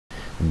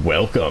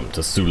Welcome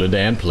to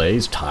Suladan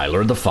Plays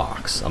Tyler the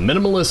Fox, a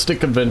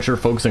minimalistic adventure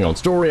focusing on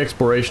story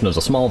exploration as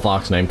a small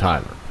fox named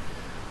Tyler.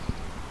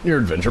 Your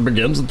adventure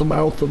begins at the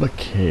mouth of a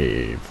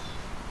cave.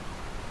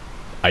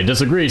 I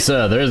disagree,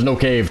 sir. There is no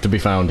cave to be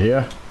found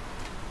here.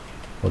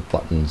 What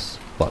buttons?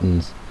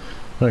 Buttons.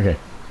 Okay.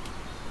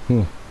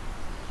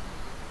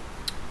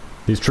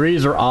 These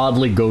trees are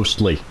oddly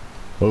ghostly.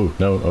 Oh,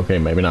 no. Okay,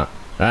 maybe not.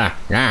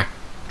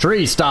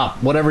 Tree,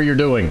 stop! Whatever you're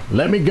doing.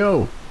 Let me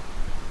go.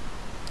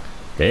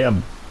 Okay,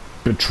 a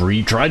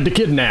tree tried to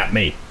kidnap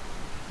me.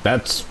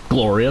 That's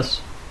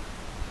glorious.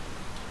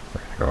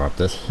 We're gonna go up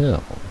this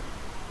hill.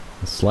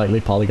 A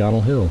slightly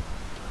polygonal hill.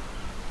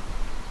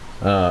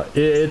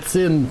 It's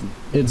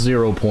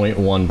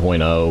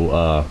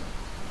 0.1.0. It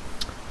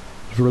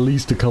was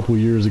released a couple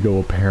years ago,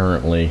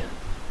 apparently.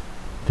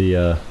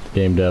 The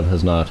game dev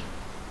has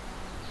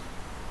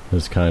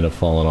kind of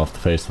fallen off the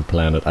face of the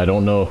planet. I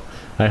don't know.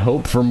 I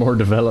hope for more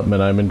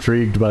development. I'm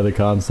intrigued by the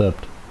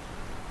concept.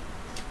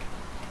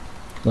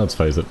 Let's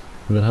face it.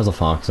 If it has a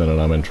fox in it,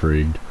 I'm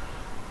intrigued.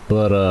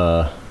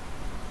 But,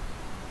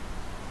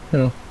 you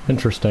know,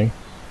 interesting.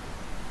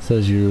 It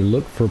says you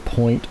look for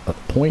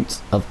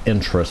points of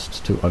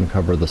interest to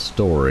uncover the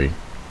story.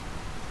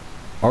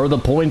 Are the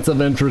points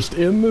of interest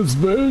in this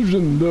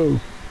version,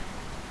 though?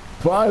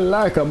 If I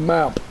lack a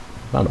map.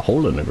 Found a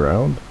hole in the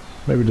ground.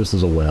 Maybe this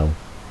is a well.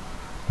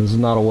 This is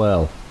not a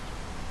well.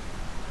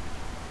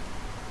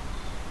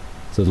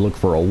 It says look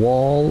for a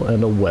wall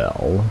and a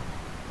well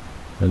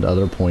and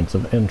other points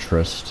of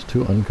interest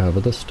to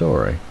uncover the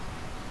story.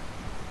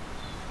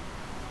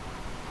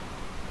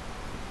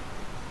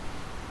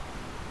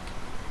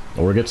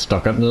 Or get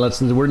stuck on.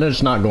 We're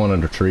just not going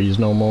under trees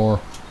no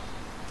more.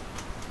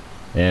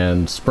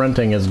 And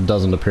sprinting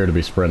doesn't appear to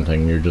be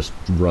sprinting. You're just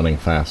running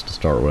fast to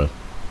start with.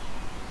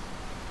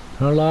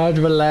 How large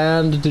of a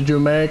land did you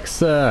make,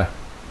 sir?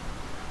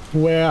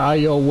 Where are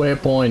your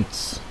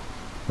waypoints?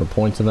 Or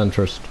points of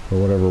interest,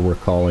 or whatever we're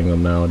calling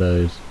them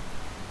nowadays.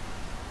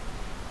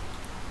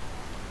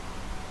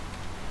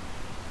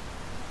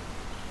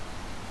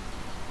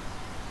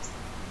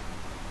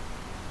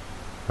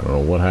 I don't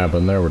know what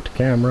happened there with the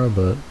camera,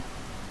 but...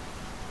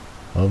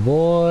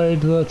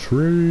 Avoid the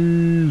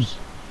trees!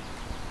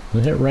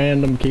 And hit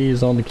random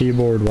keys on the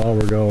keyboard while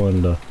we're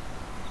going to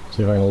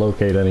see if I can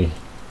locate any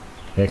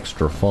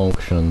extra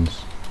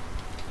functions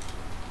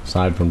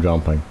aside from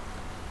jumping.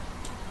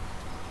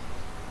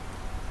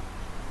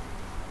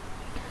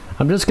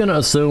 I'm just gonna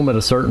assume at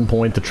a certain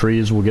point the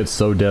trees will get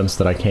so dense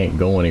that I can't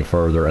go any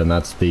further, and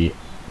that's the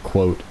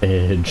quote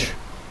edge.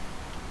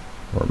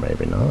 Or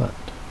maybe not.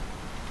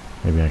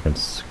 Maybe I can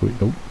squeeze.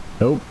 Nope.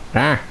 Nope.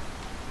 Ah!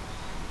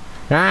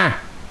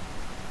 Ah!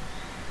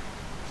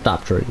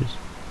 Stop, trees.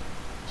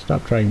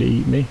 Stop trying to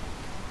eat me.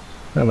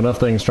 I have enough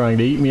things trying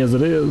to eat me as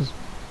it is.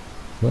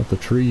 Not the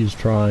trees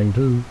trying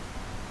to.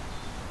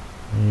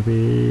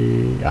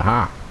 Maybe...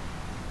 Aha!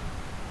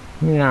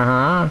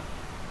 Aha!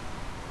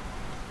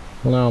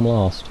 Well, now I'm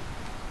lost.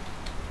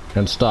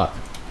 And stuck.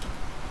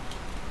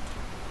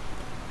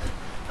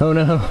 Oh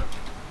no!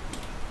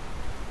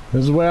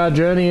 This is where our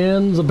journey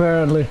ends,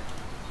 apparently.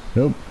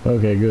 Nope.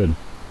 Okay, good.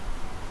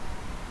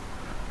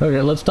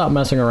 Okay, let's stop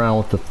messing around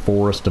with the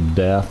forest of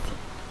death.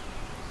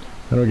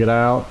 How do we get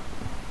out?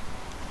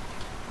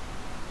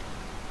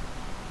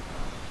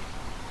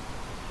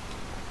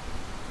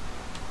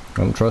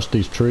 I don't trust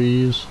these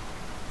trees.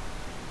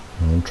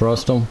 I don't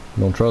trust them.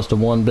 Don't trust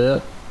them one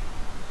bit.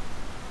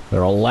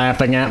 They're all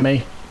laughing at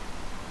me.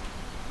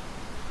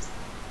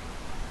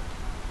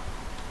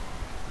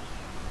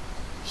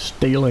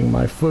 Stealing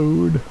my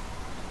food.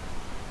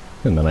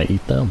 And then I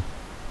eat them.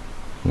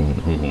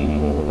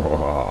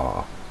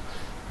 I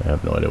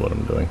have no idea what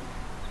I'm doing.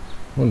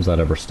 When's that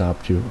ever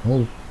stopped you?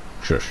 Oh,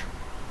 shush.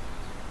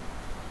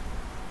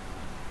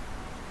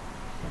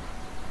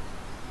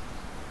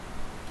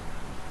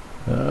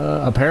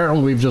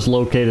 Apparently we've just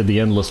located the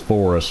endless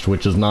forest,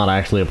 which is not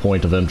actually a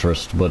point of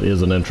interest, but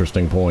is an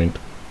interesting point.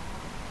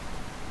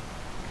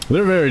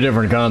 They're very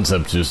different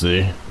concepts, you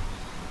see.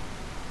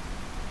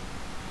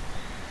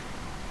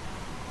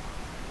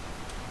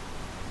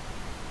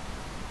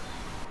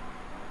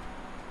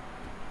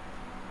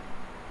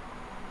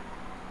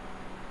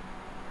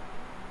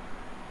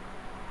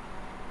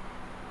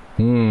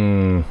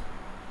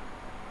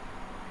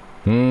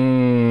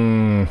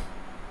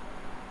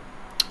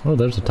 Oh,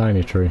 there's a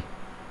tiny tree.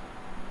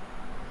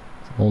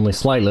 It's only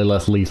slightly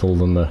less lethal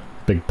than the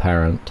big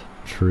parent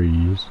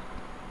trees.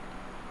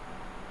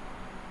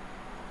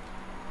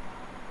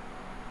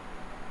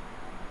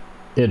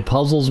 It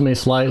puzzles me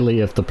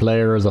slightly if the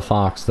player is a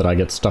fox that I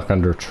get stuck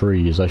under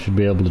trees. I should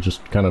be able to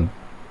just kind of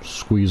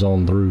squeeze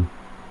on through.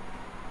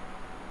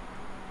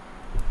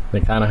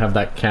 They kind of have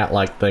that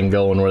cat-like thing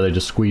going where they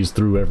just squeeze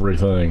through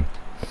everything.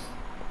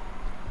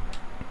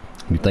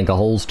 You think a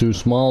hole's too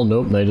small?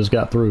 Nope, they just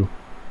got through.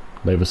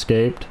 They've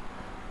escaped.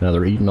 Now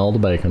they're eating all the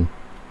bacon.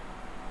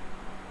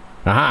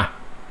 Aha!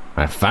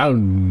 I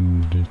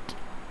found it.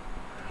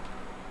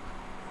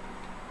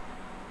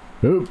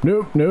 Nope,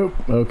 nope, nope.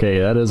 Okay,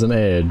 that is an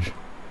edge.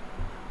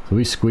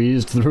 We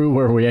squeezed through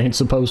where we ain't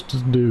supposed to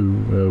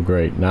do. Oh,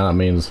 great. Now that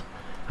means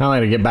how am I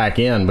going to get back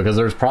in? Because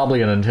there's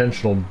probably an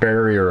intentional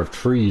barrier of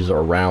trees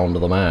around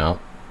the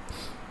map.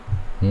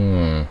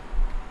 Maybe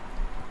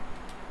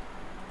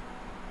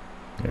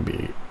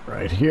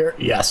right here.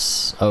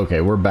 Yes. Okay,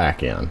 we're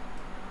back in.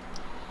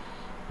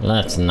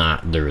 Let's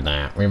not do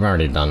that. We've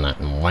already done that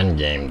in one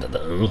game to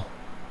do.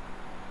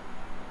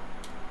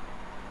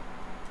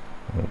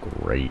 Oh,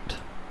 great.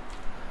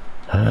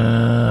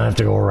 I have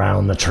to go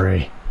around the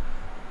tree.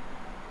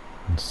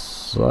 It's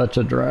such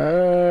a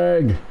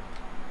drag.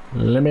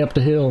 Let me up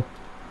the hill.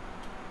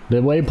 The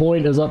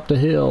waypoint is up the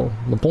hill.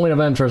 The point of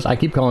interest, I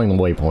keep calling them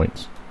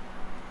waypoints.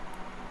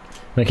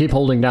 And I keep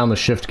holding down the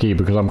shift key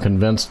because I'm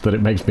convinced that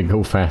it makes me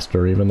go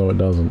faster, even though it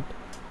doesn't.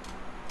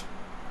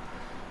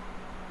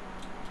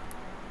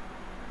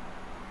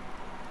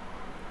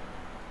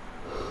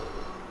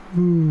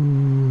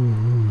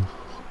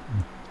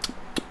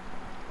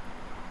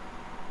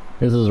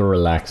 This is a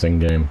relaxing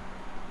game.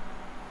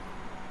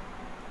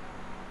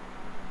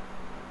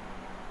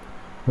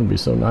 It would be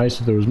so nice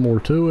if there was more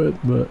to it,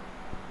 but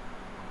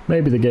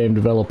maybe the game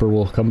developer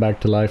will come back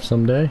to life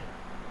someday.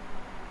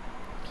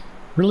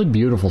 Really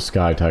beautiful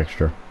sky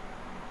texture.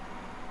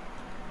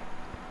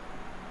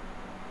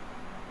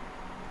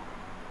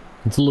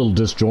 It's a little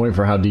disjoint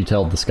for how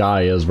detailed the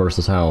sky is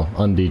versus how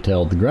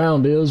undetailed the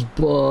ground is,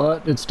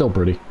 but it's still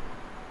pretty.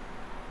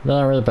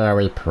 Very,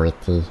 very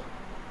pretty.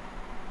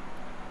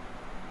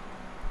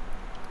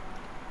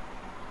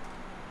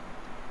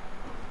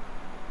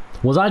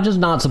 Was I just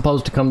not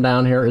supposed to come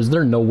down here? Is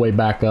there no way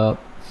back up?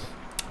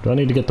 Do I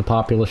need to get the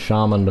populous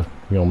shaman to,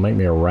 you know, make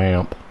me a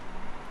ramp?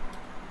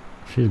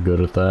 She's good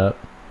at that.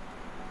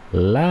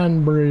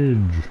 Land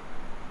bridge.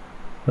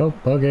 Oh,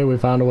 okay, we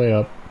found a way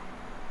up.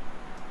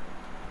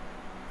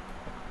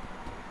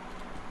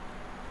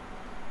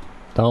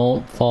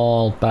 Don't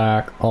fall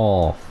back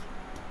off.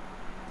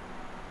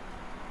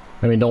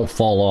 I mean, don't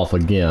fall off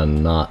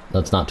again.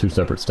 That's not two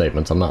separate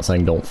statements. I'm not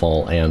saying don't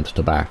fall and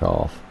to back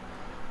off.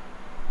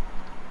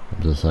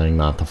 I'm just saying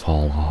not to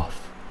fall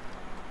off.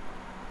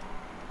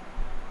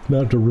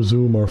 Not to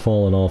resume our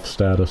fallen off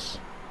status.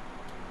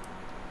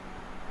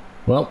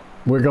 Well,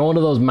 we're going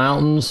to those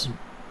mountains.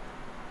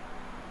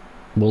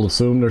 We'll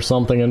assume there's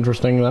something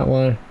interesting that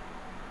way.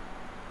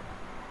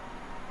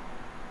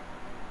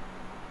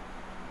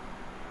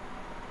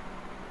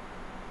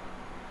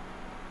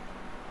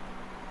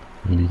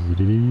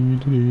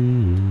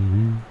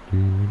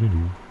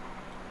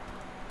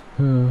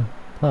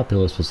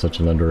 Populous was such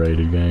an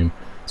underrated game.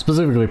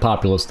 Specifically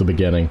Populous, the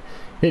beginning.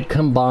 It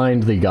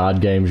combined the God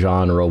game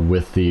genre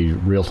with the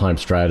real-time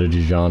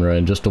strategy genre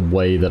in just a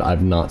way that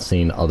I've not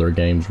seen other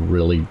games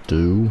really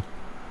do.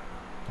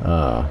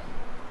 And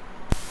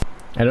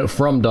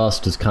From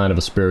Dust is kind of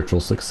a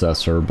spiritual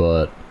successor,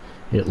 but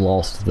it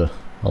lost the...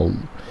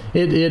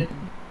 It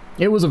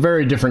was a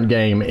very different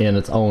game in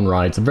its own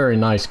right. It's a very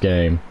nice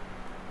game.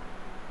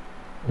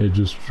 It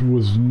just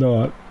was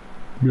not,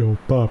 you know,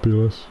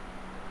 Populous.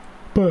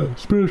 But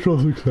spiritual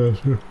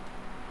successor.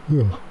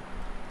 Ugh.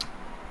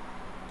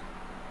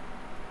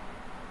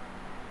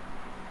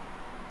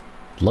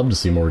 Love to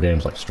see more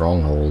games like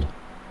Stronghold.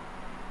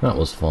 That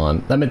was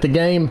fun. I mean,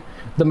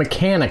 the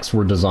mechanics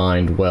were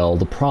designed well.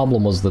 The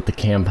problem was that the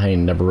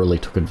campaign never really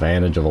took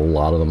advantage of a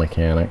lot of the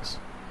mechanics.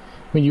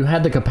 I mean, you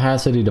had the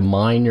capacity to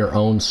mine your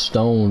own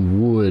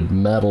stone, wood,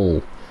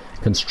 metal,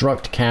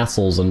 construct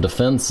castles and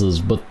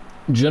defenses, but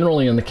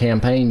generally in the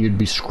campaign you'd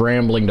be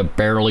scrambling to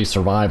barely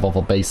survive off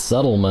a base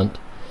settlement,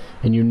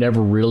 and you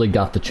never really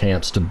got the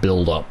chance to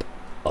build up,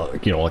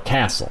 you know, a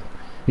castle.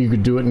 You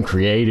could do it in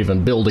creative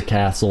and build a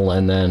castle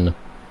and then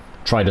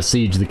try to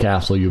siege the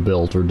castle you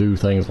built or do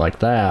things like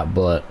that,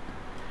 but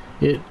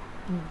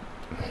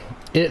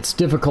it's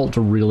difficult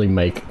to really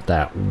make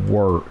that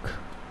work.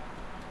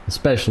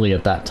 Especially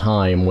at that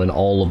time when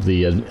all of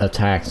the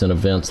attacks and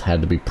events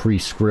had to be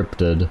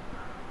pre-scripted,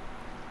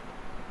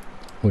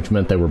 which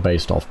meant they were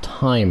based off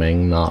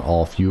timing, not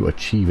off you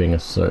achieving a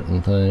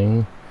certain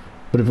thing.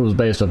 But if it was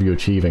based off you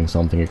achieving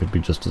something, it could be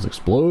just as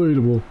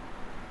exploitable.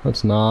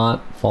 Let's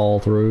not fall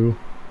through.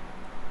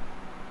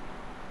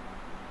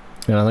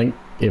 And I think,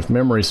 if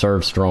memory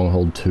serves,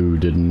 Stronghold 2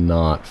 did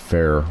not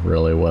fare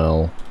really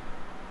well.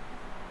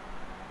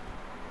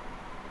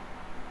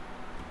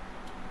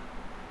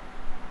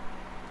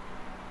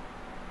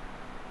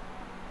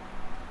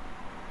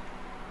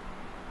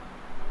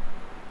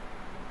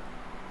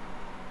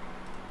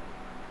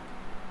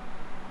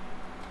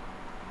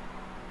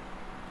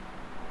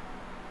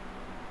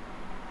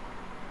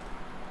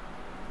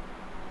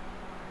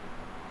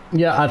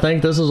 Yeah, I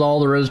think this is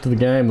all there is to the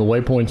game. The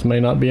waypoints may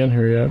not be in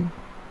here yet.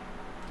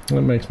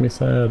 That makes me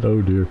sad.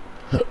 Oh dear.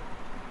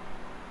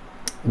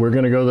 We're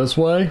gonna go this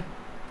way.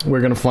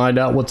 We're gonna find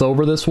out what's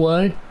over this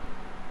way.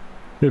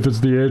 If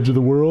it's the edge of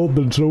the world,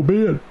 then so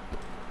be it.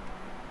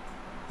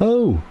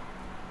 Oh,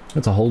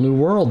 it's a whole new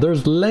world.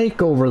 There's lake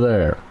over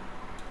there.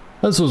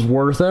 This was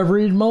worth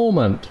every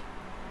moment.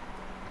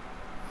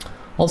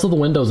 Also, the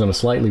window's in a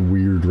slightly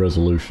weird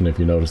resolution if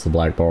you notice the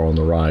black bar on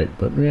the right,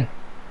 but yeah.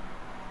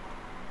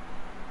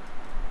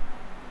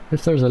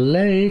 if there's a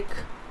lake.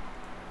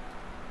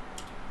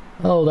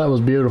 Oh, that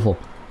was beautiful.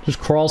 Just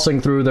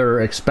crossing through there,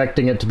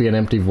 expecting it to be an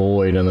empty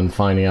void, and then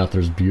finding out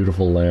there's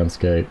beautiful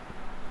landscape.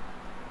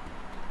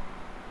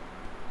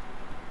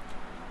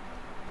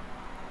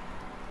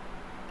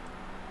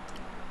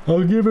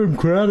 I'll give him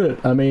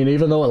credit. I mean,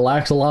 even though it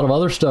lacks a lot of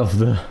other stuff,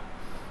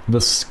 the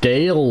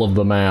scale of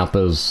the map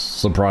is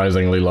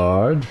surprisingly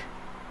large.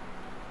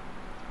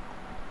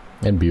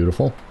 And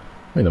beautiful.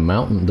 I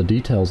mean, the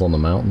details on the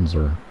mountains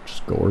are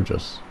just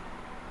gorgeous.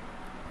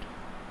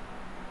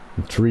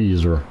 The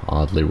trees are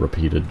oddly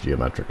repeated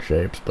geometric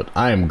shapes, but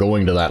I am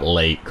going to that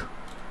lake.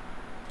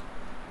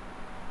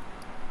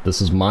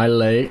 This is my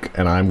lake,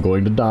 and I'm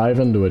going to dive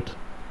into it.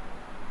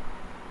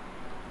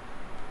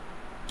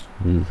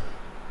 Oof.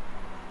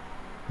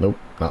 Nope,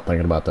 not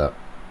thinking about that.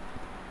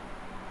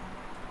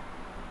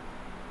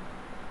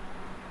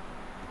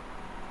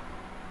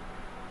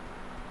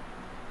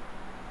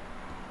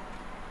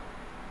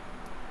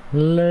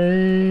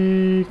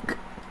 Lake.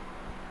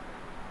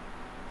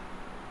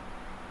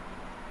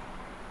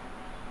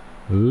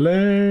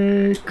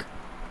 Lake.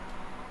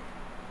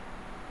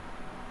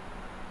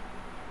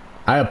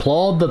 I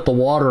applaud that the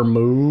water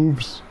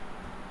moves.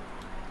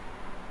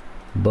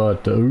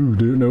 But, ooh,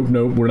 dude, nope,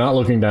 nope, we're not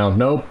looking down.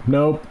 Nope,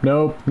 nope,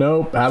 nope,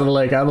 nope. Out of the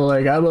lake, out of the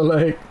lake, out of the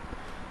lake.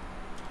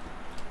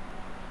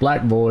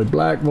 Black void,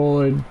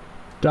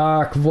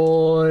 dark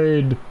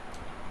void.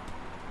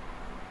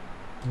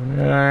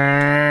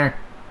 Ah.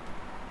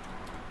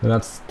 And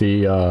that's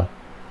the,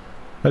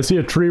 I see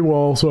a tree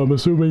wall, so I'm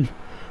assuming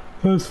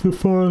that's the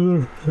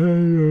farther.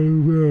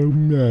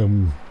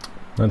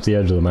 That's the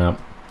edge of the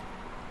map.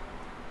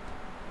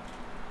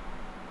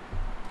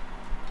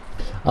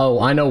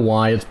 Oh, I know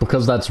why. It's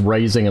because that's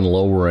raising and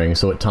lowering,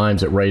 so at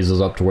times it raises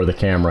up to where the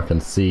camera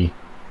can see.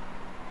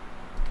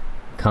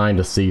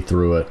 Kinda see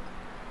through it.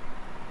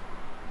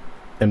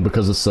 And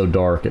because it's so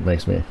dark, it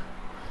makes me...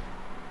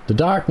 The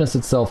darkness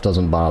itself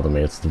doesn't bother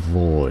me, it's the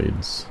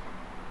voids.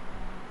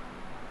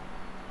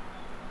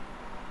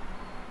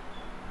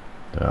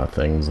 There are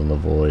things in the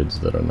voids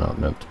that are not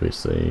meant to be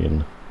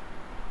seen.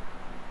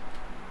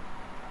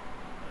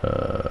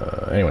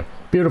 Anyway,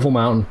 beautiful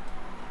mountain.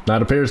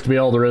 That appears to be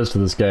all there is to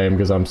this game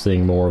because I'm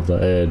seeing more of the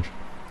edge.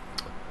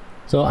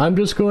 So I'm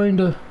just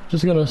gonna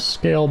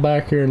scale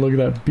back here and look at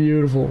that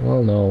beautiful...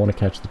 Oh no, I want to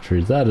catch the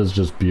trees. That is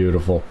just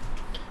beautiful.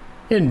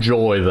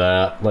 Enjoy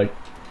that. Like...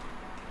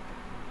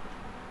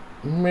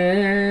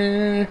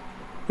 Meh.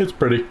 It's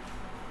pretty.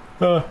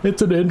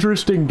 It's an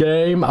interesting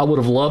game. I would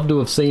have loved to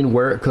have seen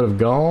where it could have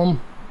gone.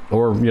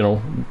 Or, you know,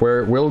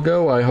 where it will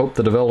go. I hope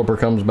the developer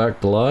comes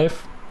back to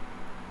life.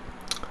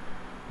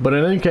 But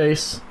in any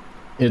case,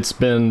 it's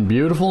been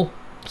beautiful.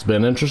 It's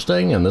been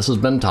interesting. And this has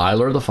been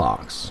Tyler the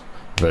Fox.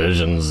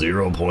 Version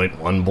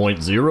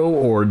 0.1.0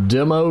 or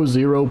Demo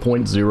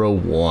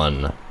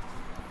 0.01.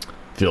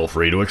 Feel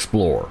free to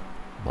explore.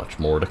 Much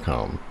more to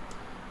come.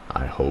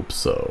 I hope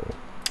so.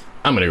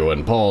 I'm going to go ahead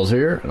and pause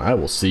here, and I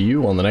will see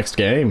you on the next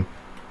game.